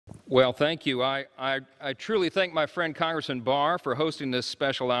Well, thank you. I truly thank my friend Congressman Barr for hosting this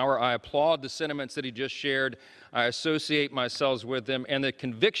special hour. I applaud the sentiments that he just shared. I associate myself with him and the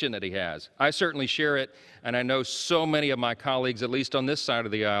conviction that he has. I certainly share it, and I know so many of my colleagues, at least on this side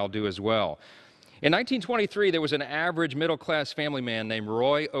of the aisle, do as well. In 1923, there was an average middle-class family man named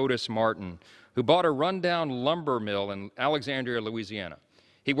Roy Otis Martin who bought a rundown lumber mill in Alexandria, Louisiana.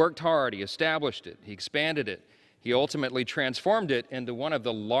 He worked hard, he established it, he expanded it. He ultimately transformed it into one of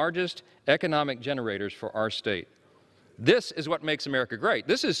the largest economic generators for our state. This is what makes America great.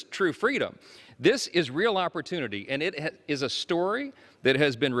 This is true freedom. This is real opportunity, and it is a story that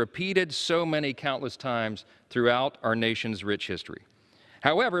has been repeated so many countless times throughout our nation's rich history.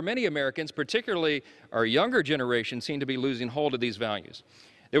 However, many Americans, particularly our younger generation, seem to be losing hold of these values.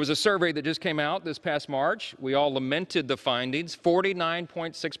 There was a survey that just came out this past March. We all lamented the findings.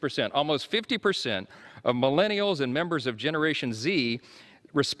 49.6%, almost 50% of millennials and members of Generation Z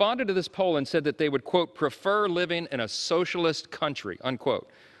responded to this poll and said that they would, quote, prefer living in a socialist country, unquote.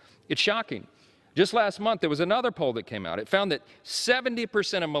 It's shocking. Just last month, there was another poll that came out. It found that 70%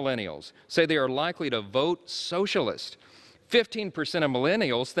 of millennials say they are likely to vote socialist. 15% of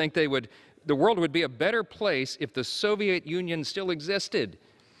millennials think the world would be a better place if the Soviet Union still existed.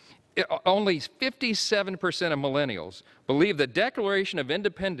 Only 57% of millennials believe the Declaration of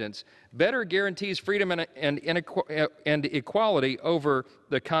Independence better guarantees freedom and equality over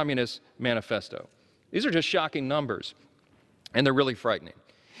the Communist Manifesto. These are just shocking numbers, and they're really frightening,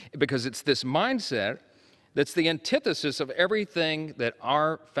 because it's this mindset that's the antithesis of everything that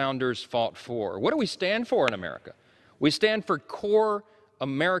our founders fought for. What do we stand for in America? We stand for core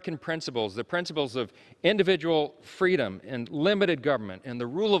American principles, the principles of individual freedom and limited government and the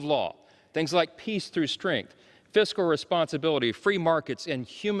rule of law, things like peace through strength, fiscal responsibility, free markets, and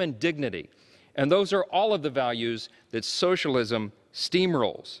human dignity. And those are all of the values that socialism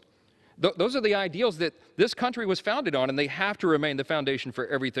steamrolls. Those are the ideals that this country was founded on, and they have to remain the foundation for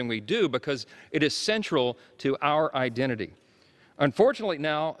everything we do because it is central to our identity. Unfortunately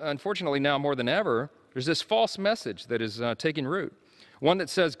now more than ever, there's this false message that is taking root. One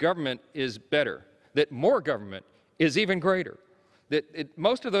that says government is better, that more government is even greater, that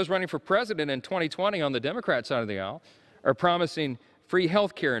most of those running for president in 2020 on the Democrat side of the aisle are promising free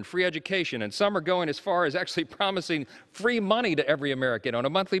health care and free education, and some are going as far as actually promising free money to every American on a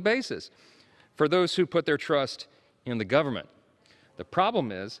monthly basis for those who put their trust in the government. The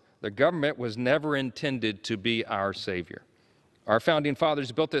problem is the government was never intended to be our savior. Our founding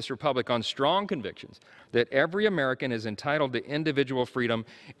fathers built this republic on strong convictions that every American is entitled to individual freedom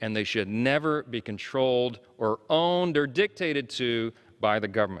and they should never be controlled or owned or dictated to by the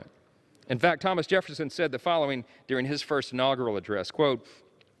government. In fact, Thomas Jefferson said the following during his first inaugural address, quote,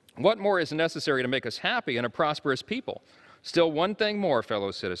 "What more is necessary to make us happy and a prosperous people? Still one thing more, fellow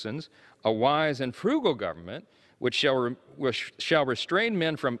citizens, a wise and frugal government which shall restrain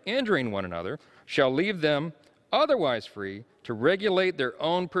men from injuring one another, shall leave them otherwise free to regulate their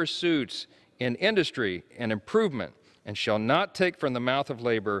own pursuits in industry and improvement, and shall not take from the mouth of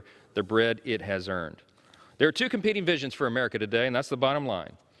labor the bread it has earned." There are two competing visions for America today, and that's the bottom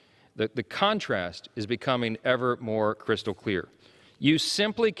line. The contrast is becoming ever more crystal clear. You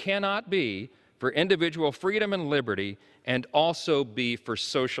simply cannot be for individual freedom and liberty and also be for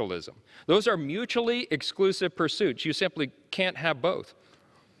socialism. Those are mutually exclusive pursuits. You simply can't have both.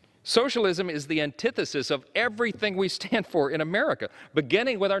 Socialism is the antithesis of everything we stand for in America,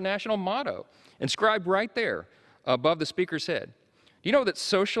 beginning with our national motto, inscribed right there above the speaker's head. Do you know that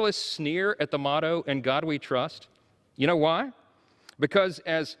socialists sneer at the motto, "In God We Trust"? You know why? Because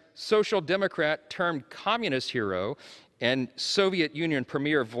as social democrat turned communist hero and Soviet Union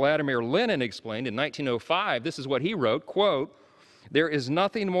Premier Vladimir Lenin explained in 1905, this is what he wrote, quote, "There is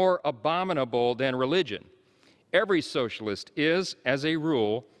nothing more abominable than religion. Every socialist is, as a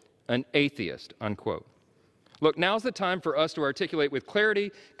rule, an atheist," unquote. Look, now's the time for us to articulate with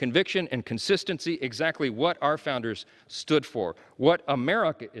clarity, conviction, and consistency exactly what our founders stood for, what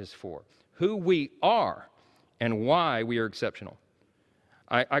America is for, who we are, and why we are exceptional.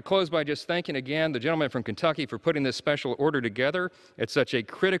 I close by just thanking again the gentleman from Kentucky for putting this special order together at such a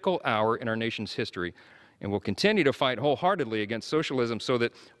critical hour in our nation's history. And we'll continue to fight wholeheartedly against socialism so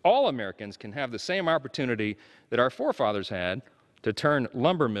that all Americans can have the same opportunity that our forefathers had to turn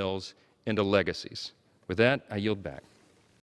lumber mills into legacies. With that, I yield back.